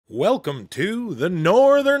Welcome to the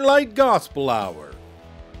Northern Light Gospel Hour.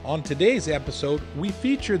 On today's episode, we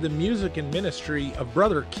feature the music and ministry of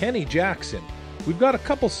Brother Kene Jackson. We've got a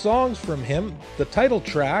couple songs from him, the title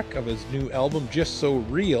track of his new album, Just So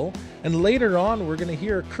Real, and later on we're going to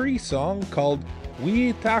hear a Cree song called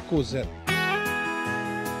We Takozen.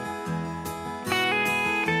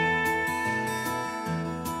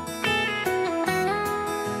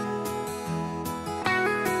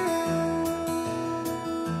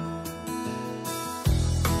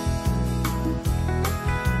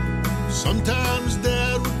 Sometimes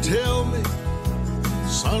Dad would tell me,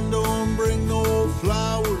 son, don't bring no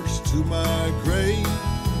flowers to my grave.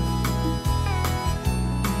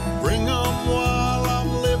 Bring them while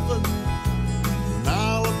I'm living, and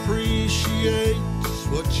I'll appreciate just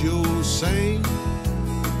what you're saying.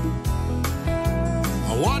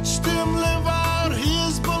 I watched him live out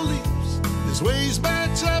his beliefs, his ways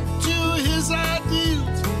match up to his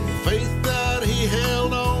ideals. The faith that he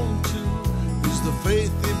held on to is the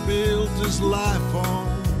faith he built his life on.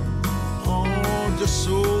 Oh, just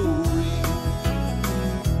so real.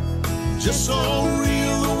 Just so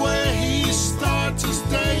real the way he starts his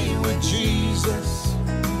day with Jesus.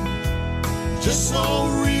 Just so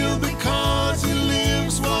real because he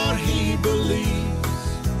lives what he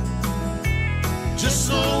believes. Just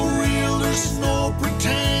so real there's no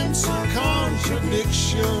pretense or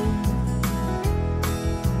contradiction.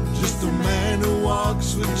 Just a man who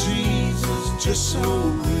walks with Jesus, just so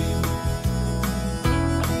real.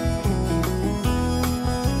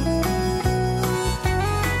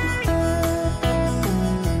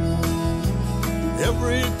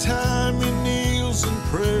 Every time he kneels in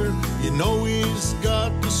prayer, you know he's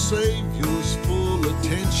got the Savior's full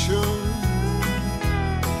attention.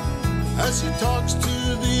 As he talks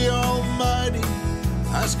to the Almighty,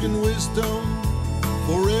 asking wisdom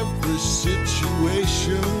for every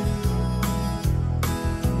situation.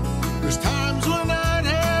 There's times when I'd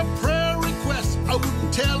have prayer requests I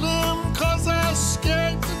wouldn't tell him cause I was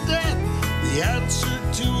scared to death. The answer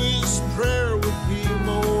to his prayer would be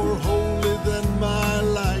more holy than my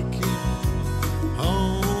liking.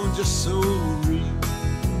 Oh, just so real.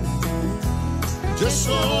 Just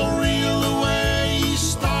so real the way he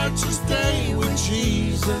starts his day with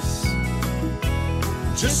Jesus.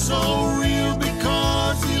 Just so real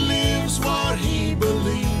because he lives what he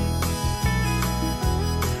believes.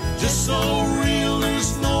 Just so real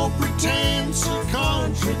there's no pretense or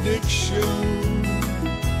contradiction.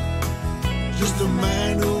 Just a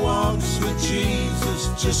man who walks with Jesus,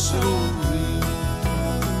 just so real.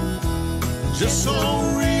 Just so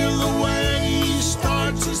real the way he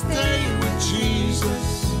starts his day with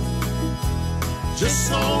Jesus. Just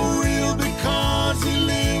so real because he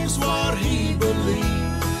lives what he believes.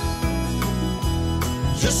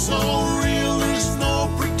 Just so real there's no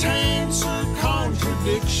pretense or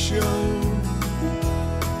contradiction.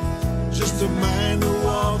 Just a man who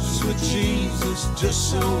walks with Jesus,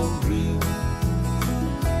 just so real.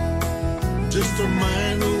 Just a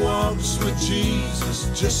man who walks with Jesus,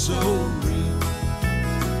 just so real.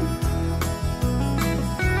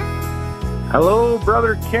 Hello,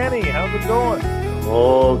 Brother Kene. How's it going?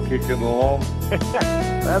 Oh, kicking along.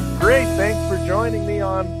 That's great. Thanks for joining me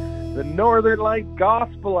on the Northern Light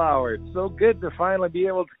Gospel Hour. It's so good to finally be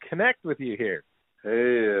able to connect with you here. Hey,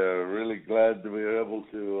 really glad to be able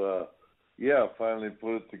to, finally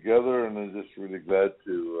put it together, and I'm just really glad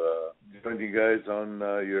to join you guys on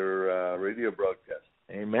your radio broadcast.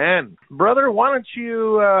 Amen. Brother, why don't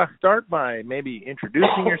you start by maybe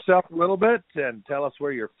introducing yourself a little bit and tell us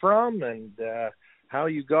where you're from and how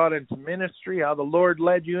you got into ministry, how the Lord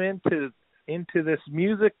led you into this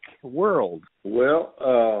music world. Well,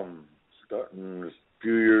 starting a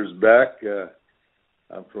few years back,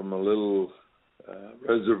 I'm from a little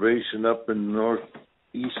reservation up in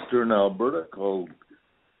northeastern Alberta called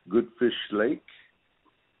Goodfish Lake,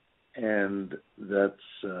 and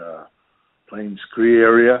that's Plains Cree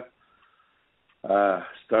area.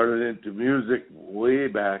 Started into music way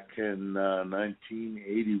back in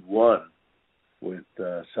 1981 with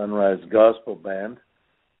Sunrise Gospel Band.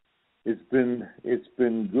 It's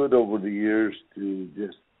been good over the years to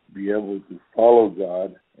just be able to follow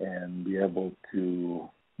God and be able to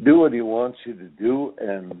do what he wants you to do,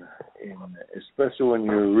 and especially when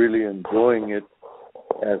you're really enjoying it,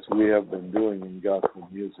 as we have been doing in gospel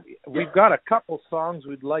music. We've got a couple songs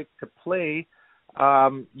we'd like to play.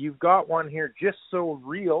 You've got one here, Just So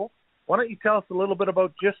Real. Why don't you tell us a little bit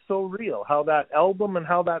about Just So Real, how that album and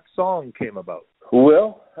how that song came about?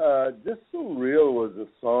 Well, Just So Real was a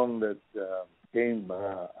song that came,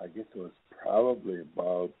 I guess it was probably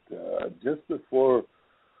about just before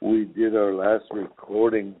we did our last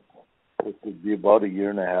recording, which would be about a year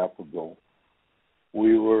and a half ago.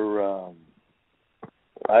 We were,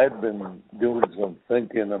 I had been doing some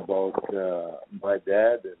thinking about my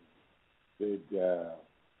dad and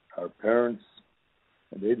our parents,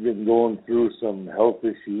 and they'd been going through some health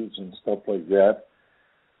issues and stuff like that.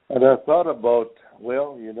 And I thought about,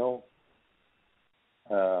 well, you know,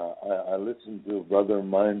 I listened to a brother of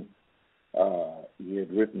mine. He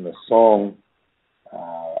had written a song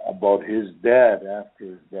about his dad after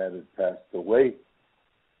his dad had passed away.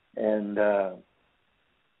 And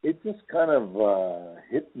it just kind of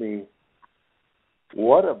hit me,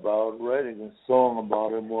 what about writing a song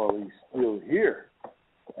about him while he's still here?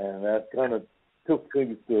 And that kind of took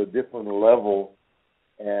things to a different level.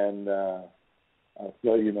 And I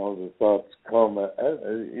feel, you know, the thoughts come.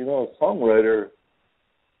 You know, a songwriter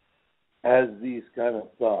has these kind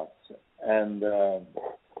of thoughts. And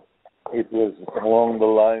it was along the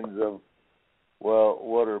lines of, well,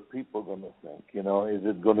 what are people going to think? You know, is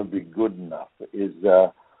it going to be good enough? Is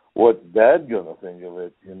what's Dad going to think of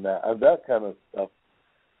it? And that kind of stuff.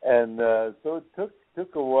 And so it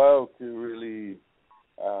took a while to really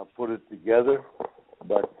put it together,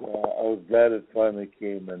 but I was glad it finally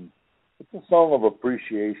came. And it's a song of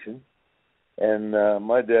appreciation. And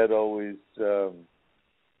my dad always took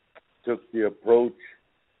the approach,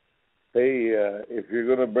 hey, if you're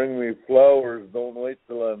going to bring me flowers, don't wait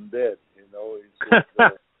till I'm dead. You know, he said,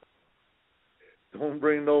 don't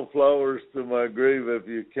bring no flowers to my grave if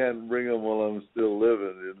you can't bring them while I'm still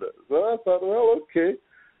living. And so I thought, well, okay.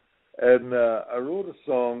 And I wrote a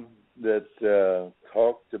song that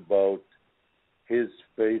talked about his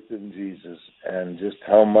faith in Jesus and just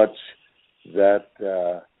how much that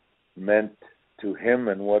meant to him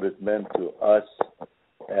and what it meant to us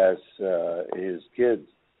as his kids.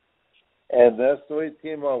 And that's the way it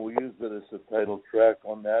came out. We used it as a title track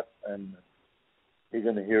on that, and you're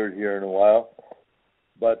going to hear it here in a while.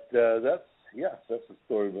 But that's the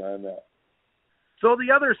story behind that. So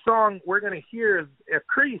the other song we're going to hear is a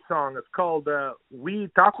Cree song. It's called We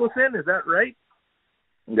Tacosin. Is that right?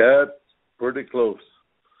 That's pretty close.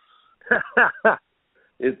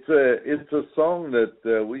 It's a song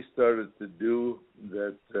that we started to do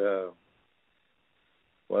that,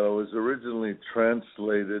 well, it was originally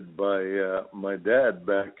translated by my dad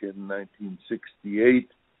back in 1968.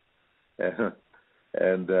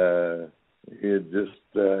 And he had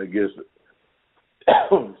just, I guess,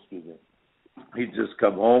 excuse me, he'd just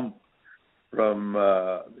come home from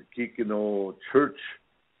the Kene church,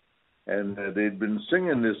 and they'd been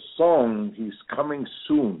singing this song, He's Coming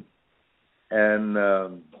Soon. And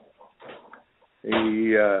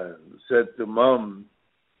he said to Mom,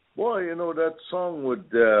 boy, you know, that song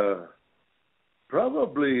would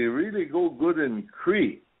probably really go good in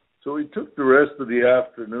Cree. So he took the rest of the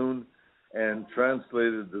afternoon and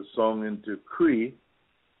translated the song into Cree.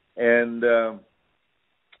 And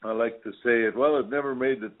I like to say it, well, it never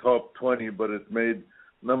made the top 20, but it made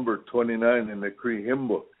number 29 in the Cree hymn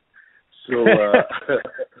book. So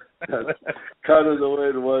that's kind of the way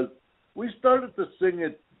it was. We started to sing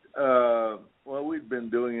it, well, we'd been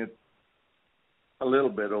doing it a little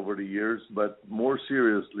bit over the years, but more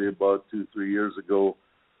seriously about 2-3 years ago,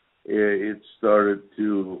 it started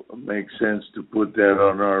to make sense to put that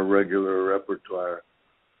on our regular repertoire.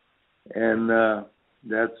 And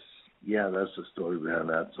that's the story behind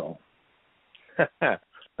that song.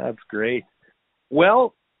 That's great.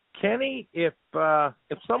 Well, Kene, if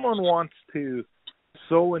someone wants to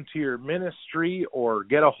sow into your ministry or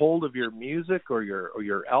get a hold of your music or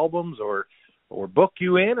your albums or book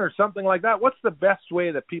you in or something like that, what's the best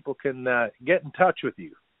way that people can get in touch with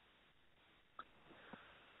you?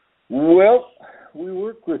 Well, we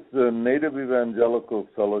work with the Native Evangelical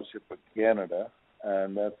Fellowship of Canada,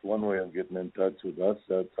 and that's one way of getting in touch with us.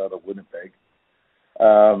 That's out of Winnipeg.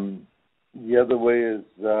 The other way is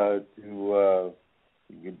you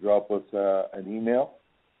can drop us an email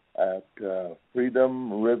at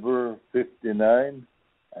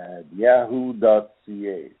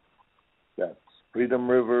freedomriver59@yahoo.ca. That's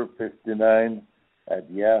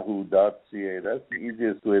freedomriver59@yahoo.ca. That's the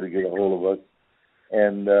easiest way to get a hold of us.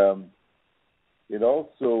 And it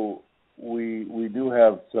also, we do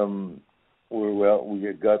have some,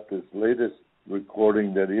 we got this latest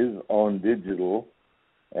recording that is on digital,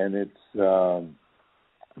 and it's the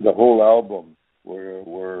whole album where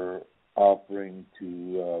we're offering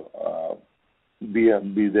to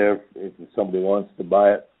be there if somebody wants to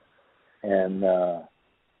buy it. And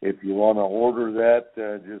if you want to order that,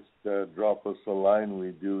 just drop us a line.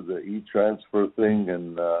 We do the e-transfer thing,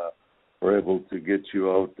 and we're able to get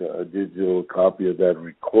you out a digital copy of that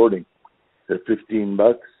recording. They're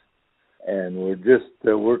 $15, and we're just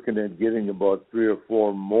working at getting about 3 or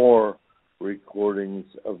 4 more recordings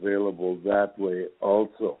available that way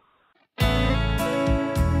also.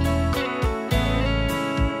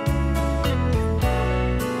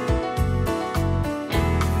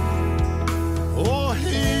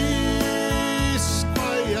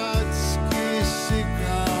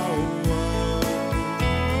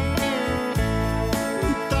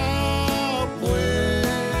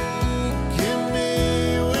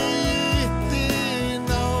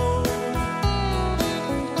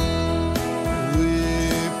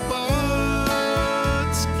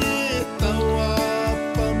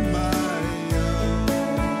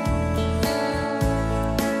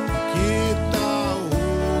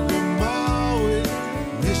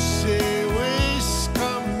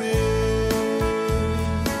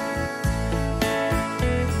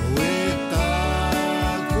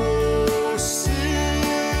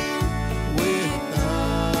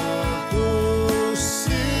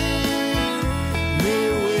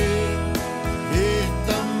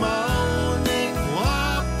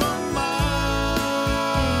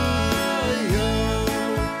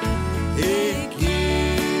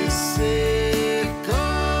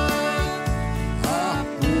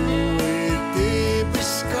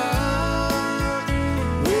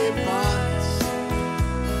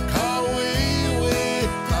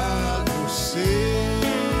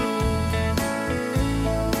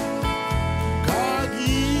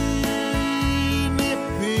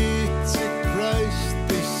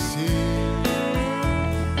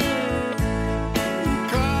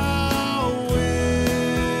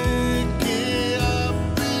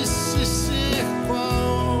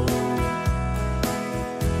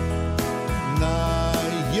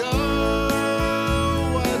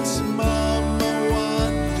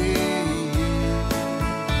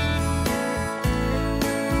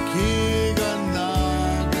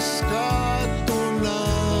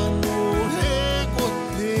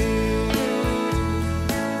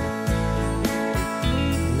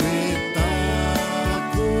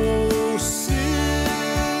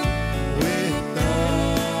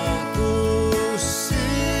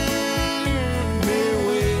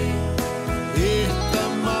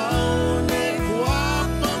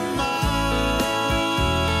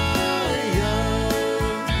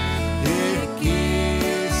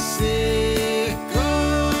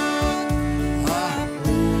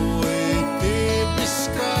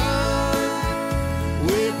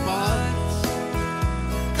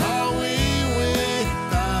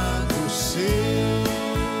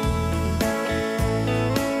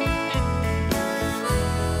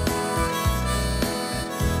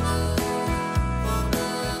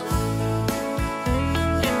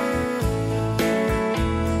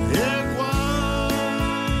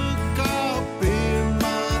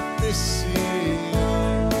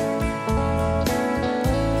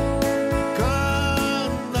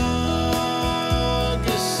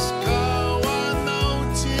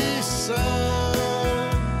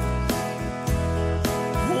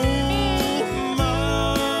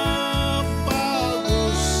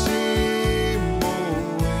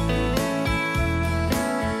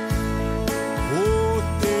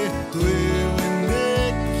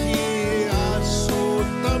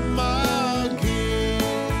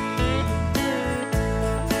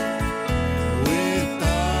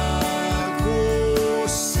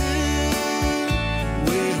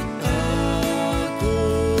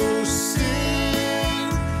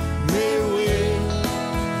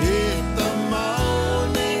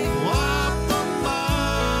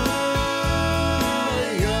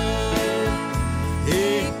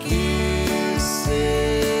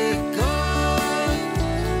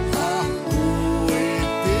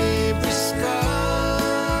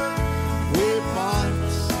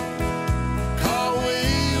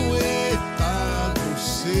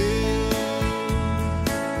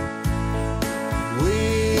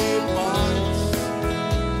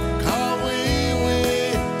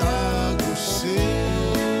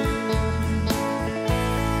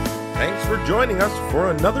 Thanks for joining us for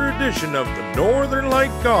another edition of the Northern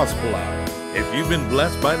Light Gospel Hour. If you've been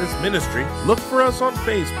blessed by this ministry, look for us on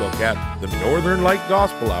Facebook at the Northern Light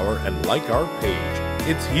Gospel Hour and like our page.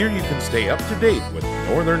 It's here you can stay up to date with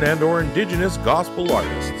Northern and/or Indigenous gospel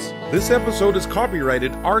artists. This episode is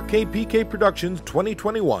copyrighted RKPK Productions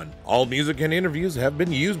 2021. All music and interviews have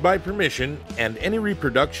been used by permission, and any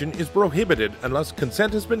reproduction is prohibited unless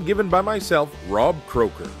consent has been given by myself, Rob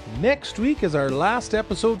Croker. Next week is our last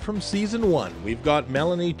episode from Season 1. We've got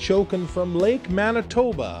Melanie Chokin from Lake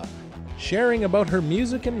Manitoba, sharing about her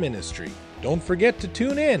music and ministry. Don't forget to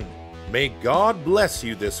tune in. May God bless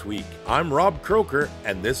you this week. I'm Rob Croker,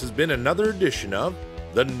 and this has been another edition of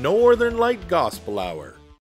the Northern Light Gospel Hour.